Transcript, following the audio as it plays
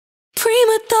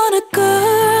Primadonna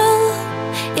girl,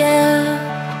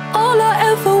 yeah. All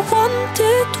I ever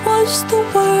wanted was the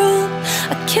world.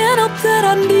 I can't help that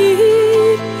I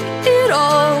need it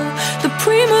all. The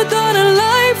Primadonna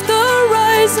life, the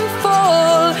rise and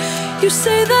fall. You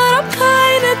say that I'm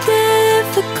kinda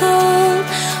difficult,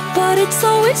 but it's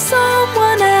always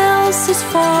someone else's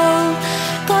fault.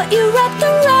 Got you wrapped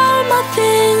around my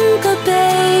finger,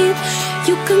 babe.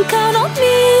 You can count on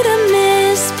me to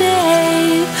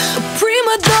misbehave. A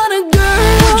Primadonna girl.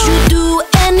 Would you do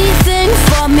anything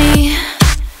for me?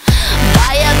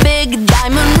 Buy a big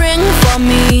diamond ring for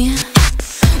me?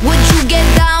 Would you get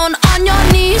down on your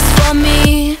knees for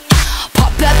me?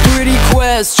 Pop that pretty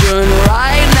question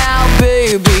right now,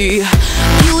 baby.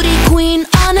 Beauty queen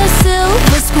on a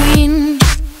silver screen,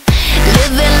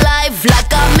 living life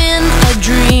like I'm in a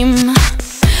dream.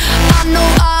 I know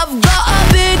I've got a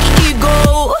big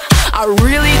ego. I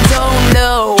really don't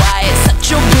know why it's such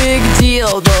a big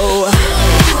deal though.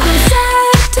 I'm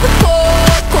sad to the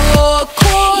core, core,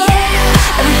 core.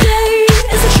 Every day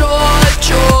is a chore,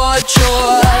 chore,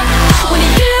 chore. When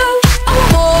you give, I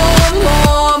want more,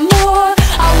 more, more.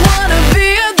 I wanna be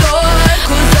adored,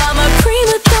 'cause I'm a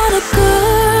Primadonna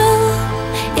girl,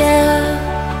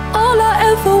 yeah. All I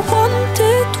ever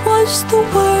wanted was the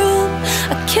world.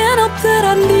 I can't help that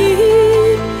I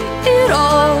need it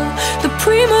all. The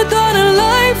Primadonna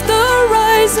life, the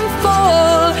rise and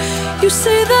fall. You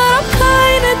say that I'm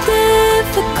kinda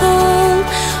difficult,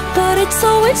 but it's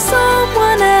always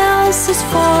someone else's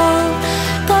fault.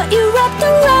 Got you wrapped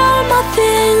around my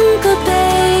finger,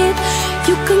 babe.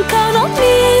 You can count on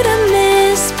me to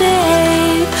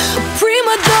misbehave. A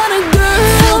Primadonna girl.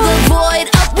 Fill the void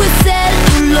up with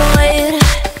celluloid.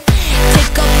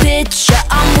 Take a picture,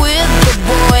 I'm with the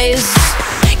boys.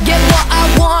 Get what I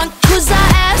want, 'cause I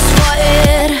asked for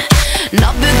it,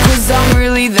 not because I'm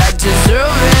really that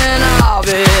deserving of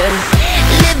it.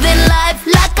 Living life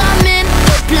like I'm in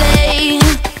a play.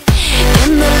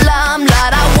 In the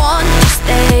limelight, I want to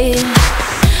stay.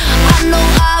 I know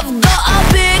I've got a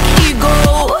big ego.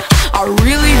 I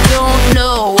really don't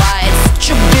know why it's such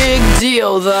a big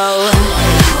deal though.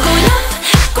 Going up,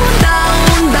 going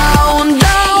down, down,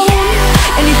 down.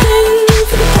 Anything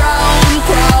for the crown,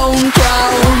 crown,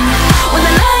 crown. When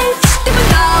the lights dip me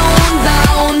down,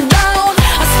 down, down,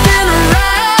 I spin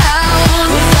around.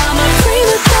 'Cause I'm a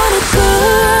Primadonna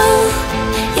girl,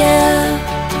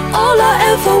 yeah. All I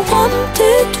ever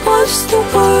wanted was the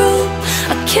world.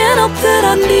 I can't help that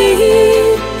I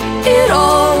need it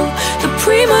all. The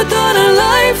Primadonna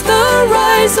life, the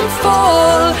rise and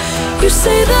fall. You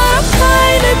say that I'm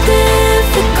kinda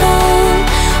difficult,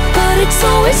 but it's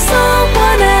always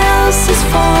someone else's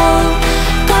fault.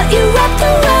 Got you wrapped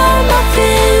around